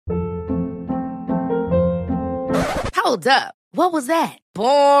Hold up. What was that?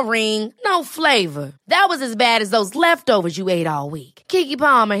 Boring. No flavor. That was as bad as those leftovers you ate all week. Keke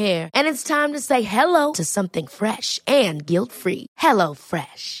Palmer here, and it's time to say hello to something fresh and guilt-free. Hello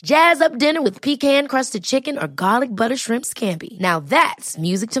Fresh. Jazz up dinner with pecan-crusted chicken or garlic butter shrimp scampi. Now that's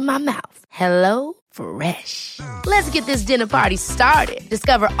music to my mouth. Hello Fresh. Let's get this dinner party started.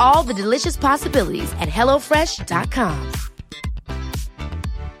 Discover all the delicious possibilities at hellofresh.com.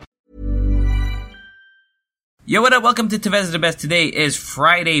 Yo, what up? Welcome to Tevez the Best. Today is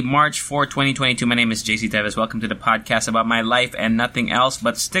Friday, March 4, 2022. My name is JC Tevez. Welcome to the podcast about my life and nothing else.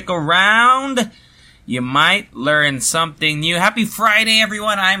 But stick around. You might learn something new. Happy Friday,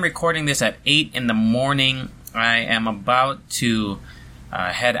 everyone. I'm recording this at 8 in the morning. I am about to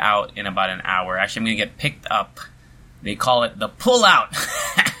head out in about an hour. Actually, I'm going to get picked up. They call it the pull out.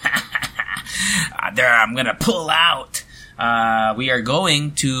 I'm going to pull out. We are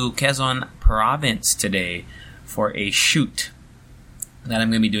going to Quezon Province today for a shoot that I'm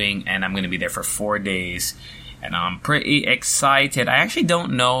going to be doing, and I'm going to be there for 4 days, and I'm pretty excited. I actually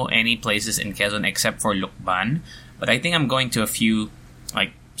don't know any places in Quezon except for Lucban, but I think I'm going to a few,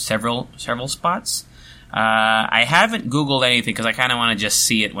 like several spots. I haven't Googled anything because I kind of want to just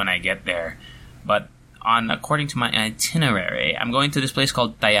see it when I get there, but according to my itinerary, I'm going to this place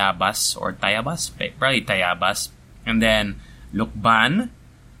called Tayabas, probably Tayabas, and then Lucban,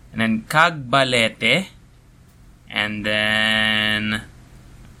 and then Cagbalete, and then,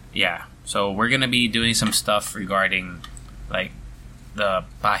 yeah. So we're going to be doing some stuff regarding, like, the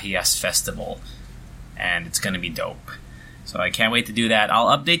Pahias Festival, and it's going to be dope. So I can't wait to do that. I'll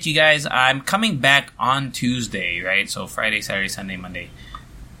update you guys. I'm coming back on Tuesday, right? So Friday, Saturday, Sunday, Monday.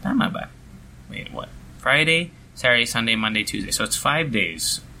 Tama ba? Wait, what? Friday, Saturday, Sunday, Monday, Tuesday. So it's 5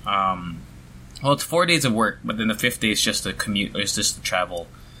 days. Well, it's 4 days of work, but then the fifth day is just a commute. It's just to travel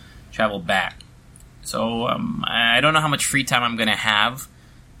back. So I don't know how much free time I'm gonna have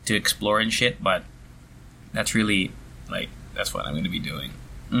to explore and shit, but that's really that's what I'm gonna be doing.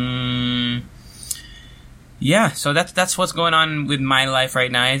 Yeah. So that's what's going on with my life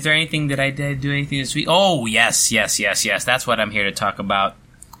right now. Is there anything that I did do anything this week? Oh yes. That's what I'm here to talk about.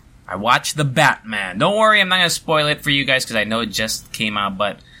 I watched The Batman. Don't worry, I'm not gonna spoil it for you guys because I know it just came out,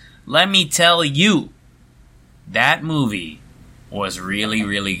 but let me tell you, that movie was really,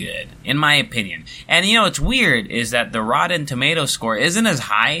 really good, in my opinion. And you know what's weird is that the Rotten Tomato score isn't as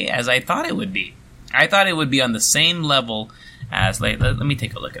high as I thought it would be. I thought it would be on the same level as, let me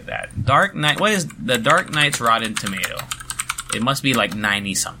take a look at that. Dark Knight, what is the Dark Knight's Rotten Tomato? It must be like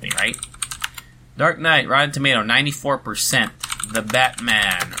 90-something, right? Dark Knight, Rotten Tomato, 94%. The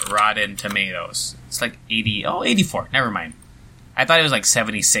Batman, Rotten Tomatoes. It's like 84. Never mind. I thought it was like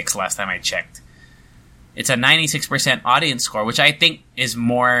 76 last time I checked. It's a 96% audience score, which I think is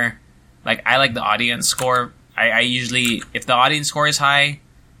more, I like the audience score. I usually, if the audience score is high,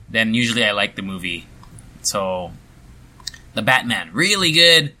 then usually I like the movie. So, The Batman, really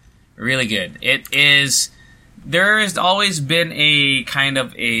good, really good. It is, there's always been a kind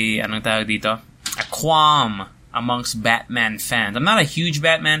of anong tawag dito? A qualm amongst Batman fans. I'm not a huge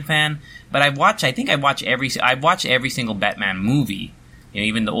Batman fan, but I've watched every single Batman movie,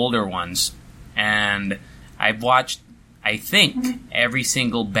 even the older ones. And I've watched, I think, every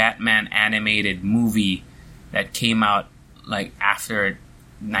single Batman animated movie that came out after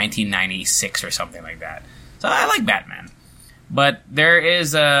 1996 or something like that. So I like Batman. But there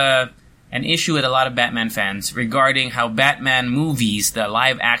is an issue with a lot of Batman fans regarding how Batman movies, the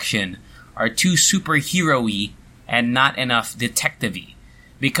live action, are too superhero-y and not enough detective-y.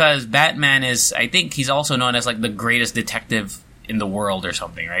 Because Batman is, I think he's also known as the greatest detective in the world or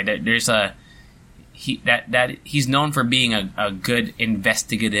something, right? There's he's known for being a good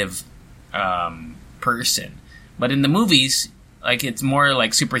investigative person. But in the movies, it's more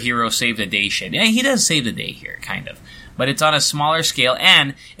like superhero save the day shit. Yeah, he does save the day here, kind of. But it's on a smaller scale,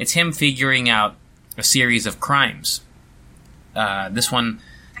 and it's him figuring out a series of crimes. This one,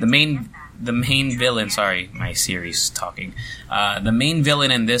 the main villain, sorry, my Siri's talking. The main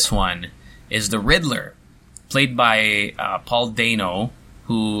villain in this one is the Riddler, played by Paul Dano,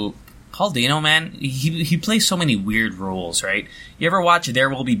 Paul Dano, man, he plays so many weird roles, right? You ever watch There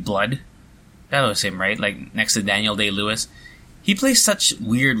Will Be Blood? That was him, right? Next to Daniel Day-Lewis. He plays such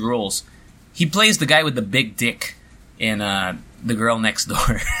weird roles. He plays the guy with the big dick in The Girl Next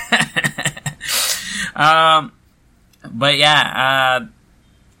Door. But yeah,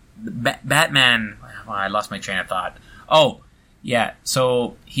 Batman... Oh, I lost my train of thought. Oh, yeah,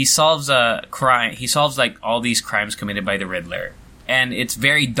 so he solves a crime. He solves all these crimes committed by the Riddler. And it's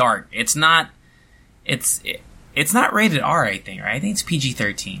very dark. It's not rated R, I think, right? I think it's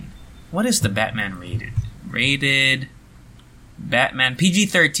PG-13. What is the Batman rated? Rated Batman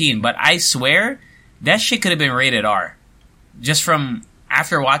PG-13, but I swear that shit could have been rated R. Just from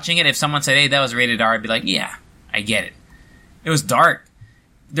after watching it, if someone said, "Hey, that was rated R," I'd be like, "Yeah, I get it." It was dark.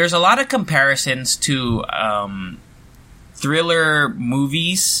 There's a lot of comparisons to thriller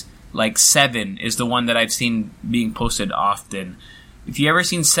movies. Like Seven is the one that I've seen being posted often. If you ever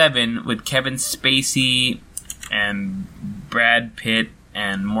seen Seven with Kevin Spacey and Brad Pitt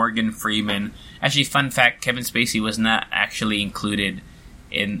and Morgan Freeman. Actually, fun fact, Kevin Spacey was not actually included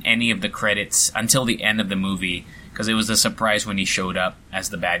in any of the credits until the end of the movie, because it was a surprise when he showed up as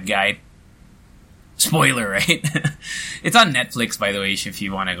the bad guy. Spoiler, right? It's on Netflix, by the way, if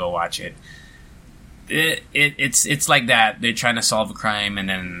you want to go watch it. It's like that. They're trying to solve a crime, and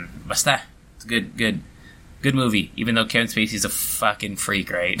then basta. It's good movie. Even though Kevin Spacey's a fucking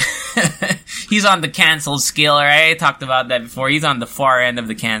freak, right? He's on the cancel scale, right? I talked about that before. He's on the far end of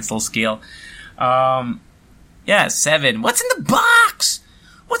the cancel scale. Yeah, Seven. What's in the box?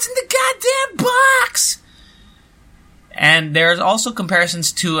 What's in the goddamn box? And there's also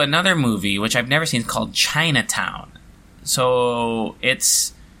comparisons to another movie, which I've never seen, called Chinatown. So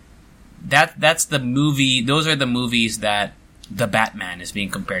it's that's the movie. Those are the movies that the Batman is being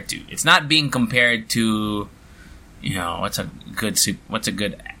compared to. It's not being compared to, you know, what's a good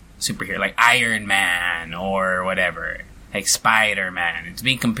superhero, like Iron Man or whatever, like Spider-Man. It's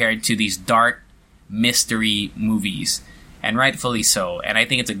being compared to these dark mystery movies, and rightfully so. And I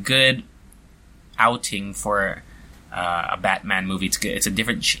think it's a good outing for a Batman movie. It's good. It's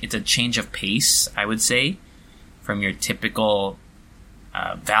a change of pace, I would say, from your typical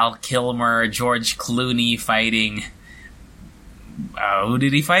Val Kilmer, George Clooney fighting. Who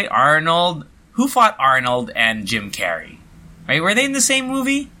did he fight? Arnold. Who fought Arnold and Jim Carrey? Right? Were they in the same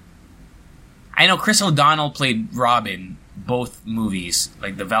movie? I know Chris O'Donnell played Robin, both movies,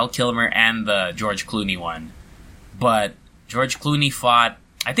 like the Val Kilmer and the George Clooney one. But George Clooney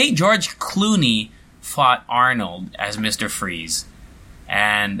fought Arnold as Mr. Freeze,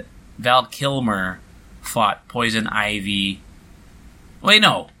 and Val Kilmer fought Poison Ivy. Wait,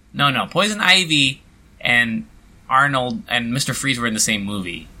 no. Poison Ivy and Arnold and Mr. Freeze were in the same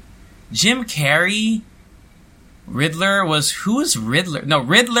movie. Jim Carrey, Riddler was... Who was Riddler? No,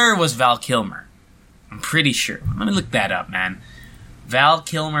 Riddler was Val Kilmer. I'm pretty sure. Let me look that up, man. Val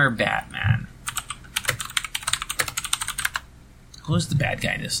Kilmer, Batman. Who's the bad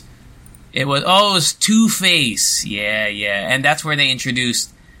guy in this? It was Two-Face. Yeah. And that's where they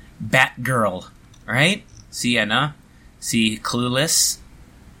introduced Batgirl, right? Sienna. See, Clueless.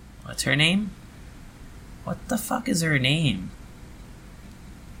 What's her name? What the fuck is her name?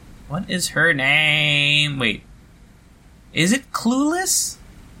 What is her name? Wait. Is it Clueless?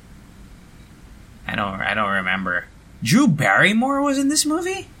 I don't remember. Drew Barrymore was in this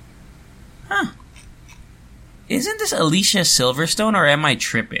movie? Huh. Isn't this Alicia Silverstone, or am I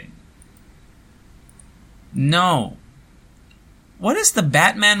tripping? No. What is the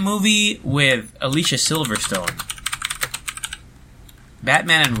Batman movie with Alicia Silverstone?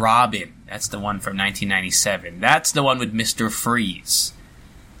 Batman and Robin. That's the one from 1997. That's the one with Mr. Freeze.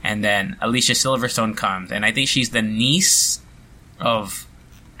 And then Alicia Silverstone comes, and I think she's the niece of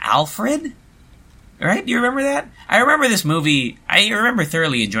Alfred? Right? Do you remember that? I remember this movie. I remember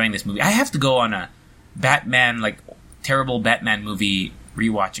thoroughly enjoying this movie. I have to go on a Batman, like, terrible Batman movie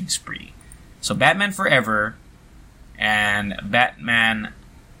rewatching spree. So Batman Forever and Batman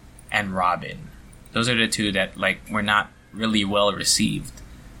and Robin. Those are the two that, like, were not really well received.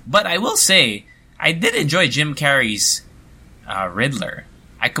 But I will say, I did enjoy Jim Carrey's Riddler.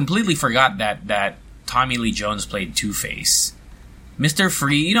 I completely forgot that Tommy Lee Jones played Two-Face. Mr.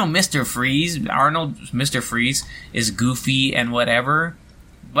 Freeze, Mr. Freeze, Arnold Mr. Freeze is goofy and whatever.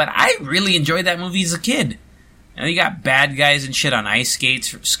 But I really enjoyed that movie as a kid. You got bad guys and shit on ice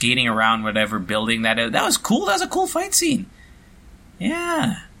skates, skating around whatever building that is. That was cool. That was a cool fight scene.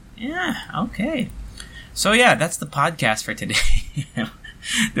 Yeah, okay. So yeah, that's the podcast for today.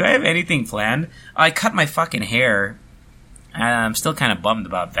 Do I have anything planned? I cut my fucking hair. I'm still kind of bummed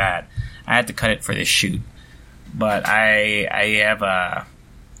about that. I had to cut it for this shoot. But I have a...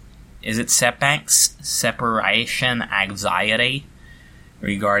 Is it separation anxiety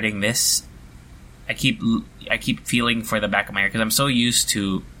regarding this? I keep feeling for the back of my hair because I'm so used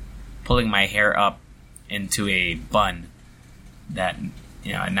to pulling my hair up into a bun that,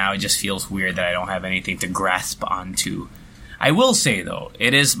 now it just feels weird that I don't have anything to grasp onto. I will say, though,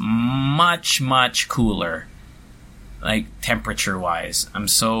 it is much, much cooler, like, temperature-wise.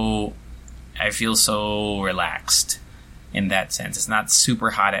 I feel so relaxed in that sense. It's not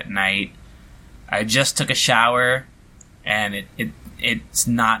super hot at night. I just took a shower, and it's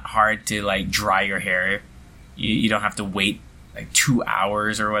not hard to, like, dry your hair You don't have to wait like 2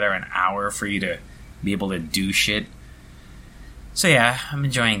 hours or whatever, an hour for you to be able to do shit. So yeah, I'm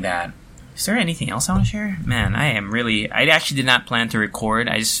enjoying that. Is there anything else I want to share? Man, I actually did not plan to record.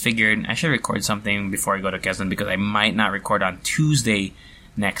 I just figured I should record something before I go to Quezon because I might not record on Tuesday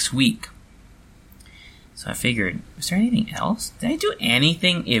next week. So I figured, is there anything else? Did I do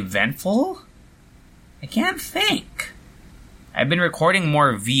anything eventful? I can't think. I've been recording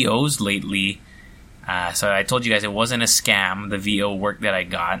more VOs lately. So I told you guys it wasn't a scam, the VO work that I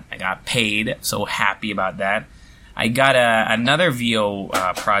got paid. So happy about that. I got another VO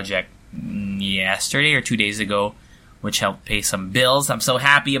project yesterday or 2 days ago, which helped pay some bills. I'm so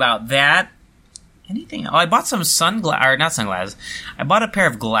happy about that. Anything? Oh, I bought some not sunglasses. I bought a pair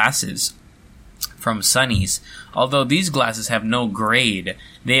of glasses from Sunny's. Although these glasses have no grade,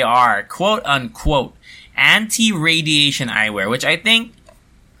 they are quote unquote anti-radiation eyewear, which I think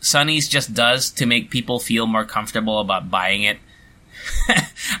Sunny's just does to make people feel more comfortable about buying it.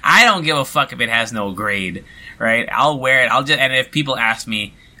 I don't give a fuck if it has no grade, right? I'll wear it. And if people ask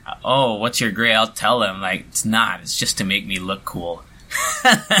me, oh, what's your grade? I'll tell them, like, it's not. It's just to make me look cool.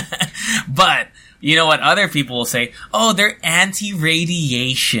 But, you know what other people will say? Oh, they're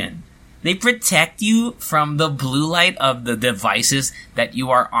anti-radiation. They protect you from the blue light of the devices that you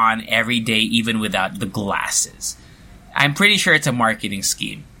are on every day, even without the glasses. I'm pretty sure it's a marketing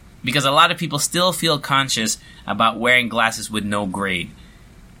scheme. Because a lot of people still feel conscious about wearing glasses with no grade.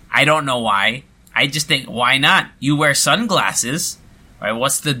 I don't know why. I just think, why not? You wear sunglasses, right?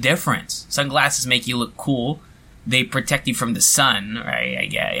 What's the difference? Sunglasses make you look cool. They protect you from the sun,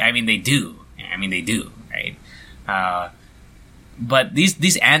 right? I mean, they do, right? But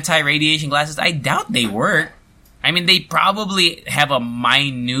these anti-radiation glasses, I doubt they work. I mean, they probably have a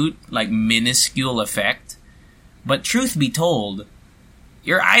minute, like, minuscule effect. But truth be told,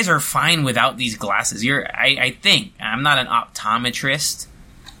 your eyes are fine without these glasses. I think, I'm not an optometrist,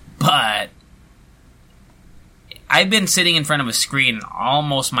 but I've been sitting in front of a screen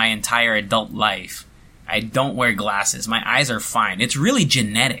almost my entire adult life. I don't wear glasses. My eyes are fine. It's really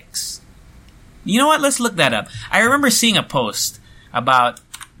genetics. You know what? Let's look that up. I remember seeing a post about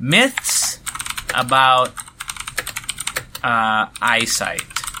myths about eyesight.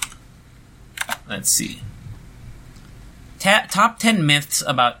 Let's see. Top 10 myths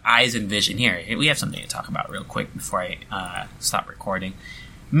about eyes and vision. Here, we have something to talk about real quick before I stop recording.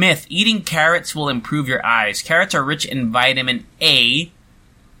 Myth: eating carrots will improve your eyes. Carrots are rich in vitamin A,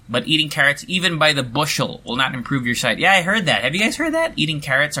 but eating carrots even by the bushel will not improve your sight. Yeah, I heard that. Have you guys heard that? Eating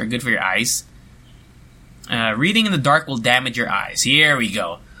carrots are good for your eyes. Reading in the dark will damage your eyes. Here we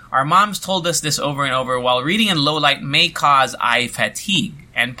go. Our moms told us this over and over. While reading in low light may cause eye fatigue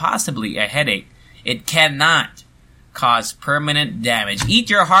and possibly a headache, it cannot cause permanent damage. Eat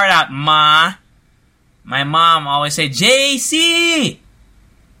your heart out, Ma. My mom always say, JC!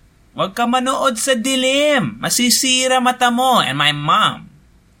 Wag ka manood sa dilim. Masisira mata mo. And my mom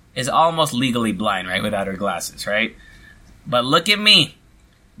is almost legally blind, right? Without her glasses, right? But look at me.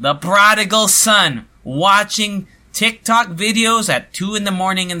 The prodigal son watching TikTok videos at 2 in the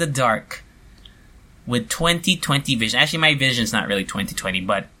morning in the dark with 20/20 vision. Actually, my vision's not really 20/20,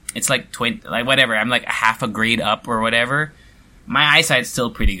 but it's like 20, like whatever. I'm like half a grade up or whatever. My eyesight's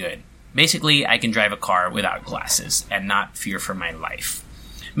still pretty good. Basically, I can drive a car without glasses and not fear for my life.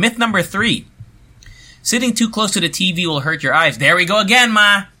 Myth number 3. Sitting too close to the TV will hurt your eyes. There we go again,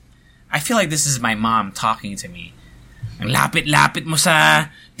 Ma. I feel like this is my mom talking to me. Ang lapit-lapit mo sa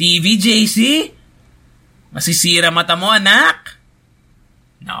TV, JC. Masisira mata mo, anak.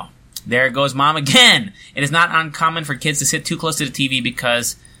 No. There goes Mom again. It is not uncommon for kids to sit too close to the TV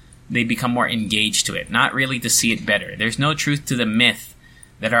because they become more engaged to it, not really to see it better. There's no truth to the myth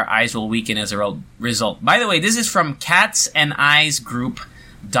that our eyes will weaken as a result. By the way, this is from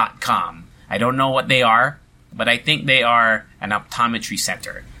catsandeyesgroup.com. I don't know what they are, but I think they are an optometry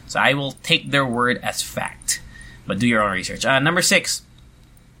center. So I will take their word as fact. But do your own research. Number 6.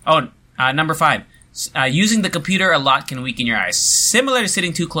 Number 5. Using the computer a lot can weaken your eyes. Similar to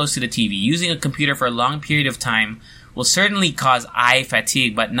sitting too close to the TV, using a computer for a long period of time will certainly cause eye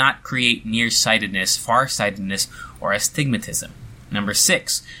fatigue, but not create nearsightedness, farsightedness, or astigmatism. Number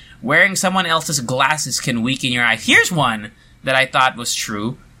 6. Wearing someone else's glasses can weaken your eye. Here's one that I thought was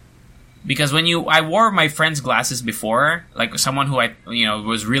true. Because I wore my friend's glasses before, like someone who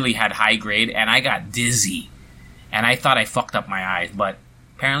was really had high grade, and I got dizzy. And I thought I fucked up my eyes, but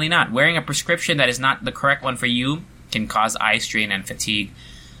apparently not. Wearing a prescription that is not the correct one for you can cause eye strain and fatigue,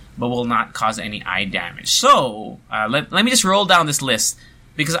 but will not cause any eye damage. So, let me just roll down this list,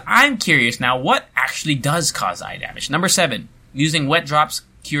 because I'm curious now, what actually does cause eye damage? Number 7, using wet drops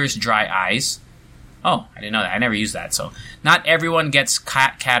cures dry eyes. Oh, I didn't know that. I never used that. So, not everyone gets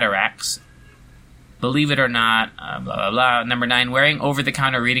cataracts. Believe it or not, blah, blah, blah. Number 9, wearing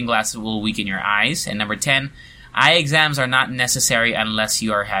over-the-counter reading glasses will weaken your eyes. And number 10, eye exams are not necessary unless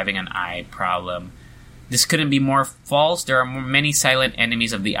you are having an eye problem. This couldn't be more false. There are many silent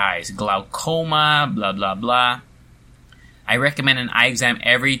enemies of the eyes. Glaucoma, blah, blah, blah. I recommend an eye exam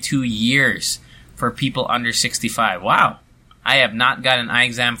every 2 years for people under 65. Wow. I have not got an eye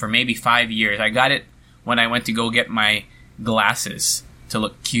exam for maybe 5 years. I got it when I went to go get my glasses to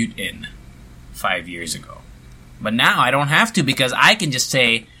look cute in 5 years ago. But now I don't have to because I can just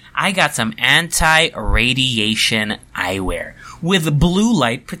say, I got some anti-radiation eyewear with blue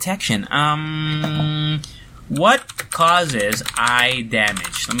light protection. What causes eye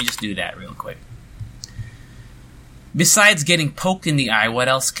damage? Let me just do that real quick. Besides getting poked in the eye, what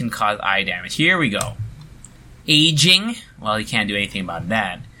else can cause eye damage? Here we go. Aging. Well, you can't do anything about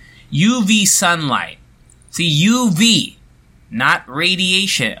that. UV sunlight. See, UV, not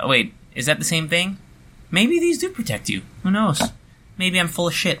radiation. Oh, wait, is that the same thing? Maybe these do protect you. Who knows? Maybe I'm full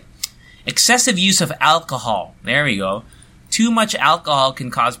of shit. Excessive use of alcohol. There we go. Too much alcohol can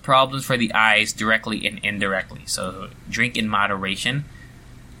cause problems for the eyes directly and indirectly. So drink in moderation.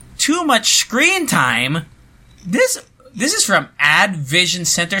 Too much screen time. This is from Ad Vision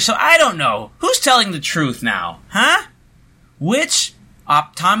Center, so I don't know. Who's telling the truth now? Huh? Which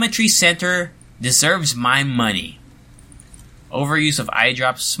optometry center deserves my money? Overuse of eye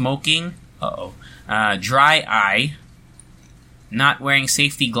drops, smoking. Dry eye. Not wearing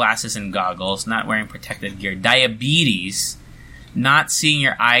safety glasses and goggles. Not wearing protective gear. Diabetes. Not seeing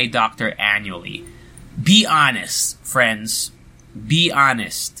your eye doctor annually. Be honest, friends. Be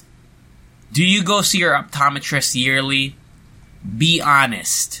honest. Do you go see your optometrist yearly? Be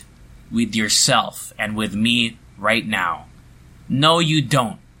honest with yourself and with me right now. No, you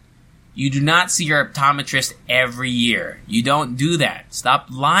don't. You do not see your optometrist every year. You don't do that. Stop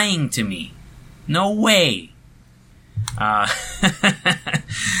lying to me. No way. I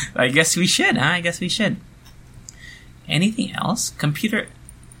guess we should, huh? I guess we should. Anything else? Computer.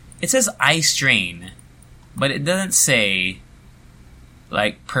 It says eye strain, but it doesn't say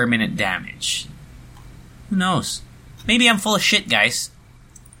like permanent damage. Who knows? Maybe I'm full of shit, guys.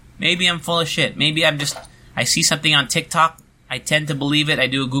 Maybe I'm full of shit. Maybe I see something on TikTok, I tend to believe it. I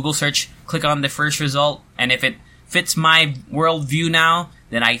do a Google search, click on the first result, and if it fits my worldview now,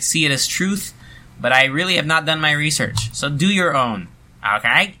 then I see it as truth. But I really have not done my research. So do your own.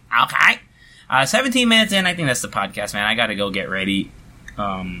 Okay? 17 minutes in, I think that's the podcast, man. I gotta go get ready.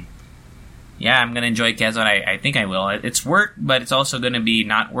 Yeah, I'm gonna enjoy Quezon. I think I will. It's work, but it's also gonna be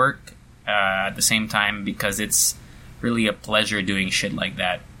not work at the same time because it's really a pleasure doing shit like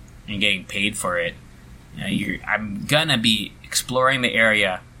that and getting paid for it. I'm gonna be exploring the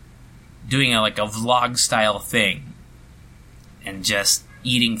area, doing a vlog style thing, and just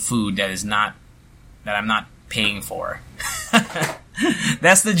eating food that I'm not paying for.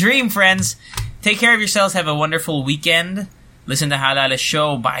 That's the dream, friends. Take care of yourselves. Have a wonderful weekend. Listen to Halala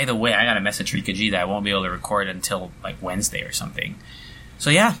Show. By the way, I got a message Rika G that I won't be able to record until Wednesday or something. So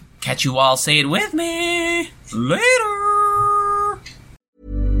yeah, catch you all. Say it with me. Later.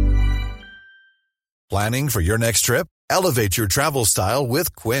 Planning for your next trip? Elevate your travel style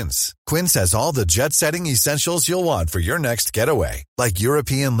with Quince. Quince has all the jet-setting essentials you'll want for your next getaway, like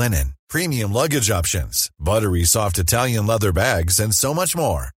European linen, premium luggage options, buttery soft Italian leather bags, and so much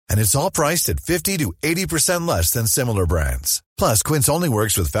more. And it's all priced at 50 to 80% less than similar brands. Plus, Quince only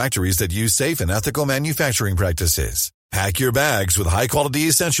works with factories that use safe and ethical manufacturing practices. Pack your bags with high-quality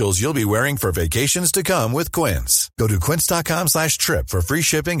essentials you'll be wearing for vacations to come with Quince. Go to quince.com/trip for free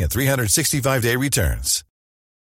shipping and 365-day returns.